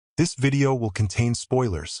This video will contain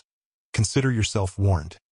spoilers. Consider yourself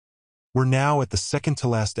warned. We're now at the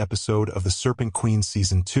second-to-last episode of the Serpent Queen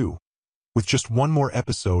Season 2, with just one more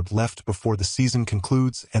episode left before the season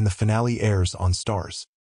concludes and the finale airs on Starz.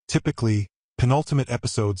 Typically, penultimate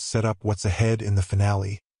episodes set up what's ahead in the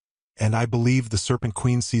finale, and I believe the Serpent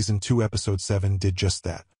Queen Season 2 Episode 7 did just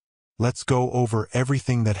that. Let's go over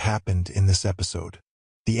everything that happened in this episode.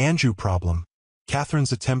 The Anjou problem.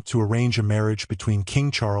 Catherine's attempt to arrange a marriage between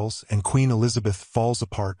King Charles and Queen Elizabeth falls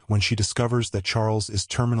apart when she discovers that Charles is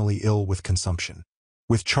terminally ill with consumption.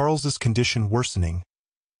 With Charles's condition worsening,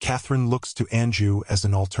 Catherine looks to Anjou as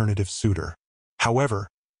an alternative suitor. However,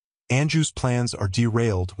 Anjou's plans are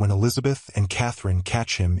derailed when Elizabeth and Catherine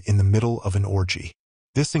catch him in the middle of an orgy.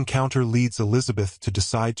 This encounter leads Elizabeth to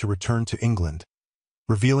decide to return to England,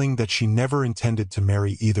 revealing that she never intended to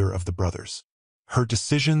marry either of the brothers. Her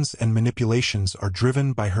decisions and manipulations are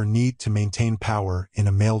driven by her need to maintain power in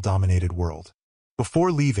a male-dominated world.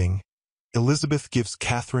 Before leaving, Elizabeth gives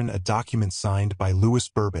Catherine a document signed by Louis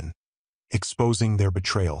Bourbon, exposing their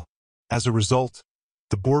betrayal. As a result,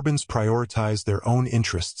 the Bourbons prioritize their own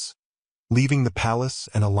interests, leaving the palace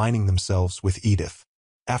and aligning themselves with Edith.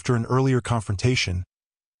 After an earlier confrontation,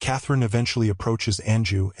 Catherine eventually approaches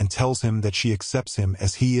Anjou and tells him that she accepts him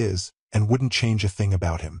as he is and wouldn't change a thing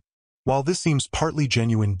about him. While this seems partly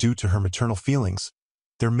genuine due to her maternal feelings,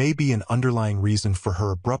 there may be an underlying reason for her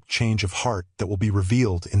abrupt change of heart that will be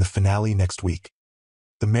revealed in the finale next week.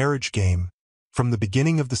 The marriage game. From the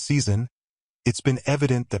beginning of the season, it's been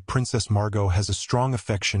evident that Princess Margot has a strong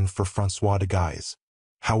affection for François de Guise.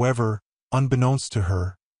 However, unbeknownst to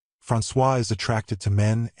her, François is attracted to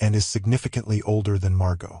men and is significantly older than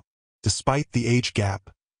Margot. Despite the age gap,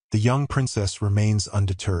 the young princess remains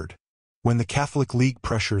undeterred. When the Catholic League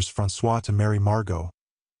pressures François to marry Margot,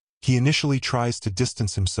 he initially tries to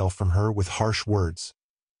distance himself from her with harsh words,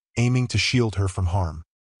 aiming to shield her from harm.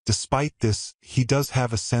 Despite this, he does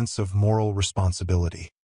have a sense of moral responsibility.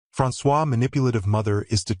 François' manipulative mother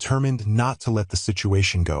is determined not to let the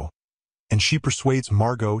situation go, and she persuades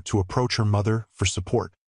Margot to approach her mother for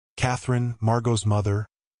support. Catherine, Margot's mother,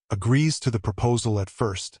 agrees to the proposal at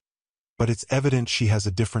first, but it's evident she has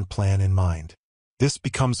a different plan in mind. This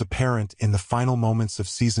becomes apparent in the final moments of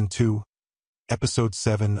Season 2, Episode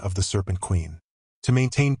 7 of The Serpent Queen. To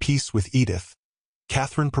maintain peace with Edith,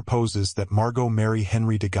 Catherine proposes that Margot marry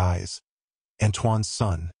Henry de Guise, Antoine's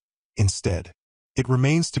son, instead. It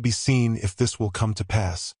remains to be seen if this will come to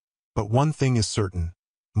pass, but one thing is certain: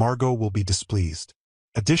 Margot will be displeased.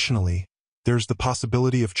 Additionally, there's the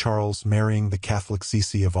possibility of Charles marrying the Catholic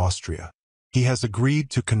Cece of Austria. He has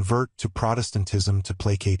agreed to convert to Protestantism to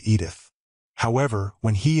placate Edith. However,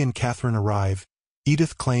 when he and Catherine arrive,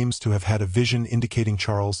 Edith claims to have had a vision indicating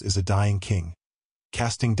Charles is a dying king,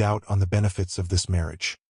 casting doubt on the benefits of this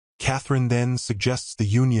marriage. Catherine then suggests the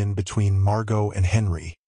union between Margot and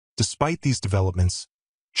Henry. Despite these developments,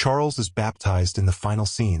 Charles is baptized in the final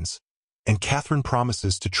scenes, and Catherine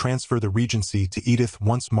promises to transfer the regency to Edith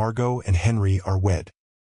once Margot and Henry are wed.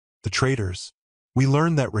 The traitors. We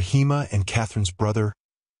learn that Rahima and Catherine's brother,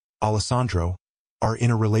 Alessandro, are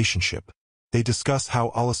in a relationship. They discuss how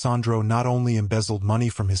Alessandro not only embezzled money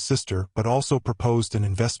from his sister but also proposed an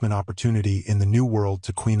investment opportunity in the New World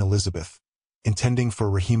to Queen Elizabeth, intending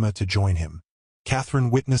for Rahima to join him. Catherine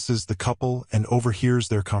witnesses the couple and overhears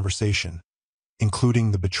their conversation,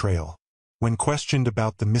 including the betrayal. When questioned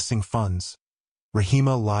about the missing funds,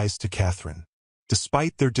 Rahima lies to Catherine.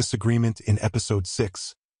 Despite their disagreement in Episode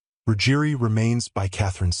 6, Ruggieri remains by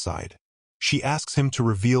Catherine's side. She asks him to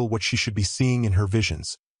reveal what she should be seeing in her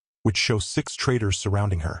visions, which show 6 traitors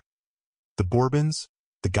surrounding her: the Bourbons,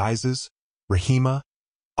 the Guises, Rahima,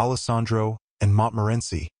 Alessandro, and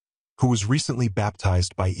Montmorency, who was recently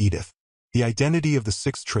baptized by Edith. The identity of the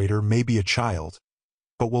 6th traitor may be a child,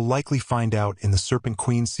 but we'll likely find out in the Serpent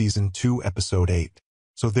Queen Season 2 Episode 8.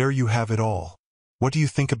 So there you have it all. What do you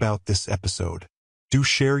think about this episode? Do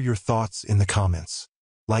share your thoughts in the comments.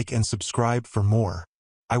 Like and subscribe for more.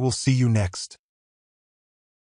 I will see you next.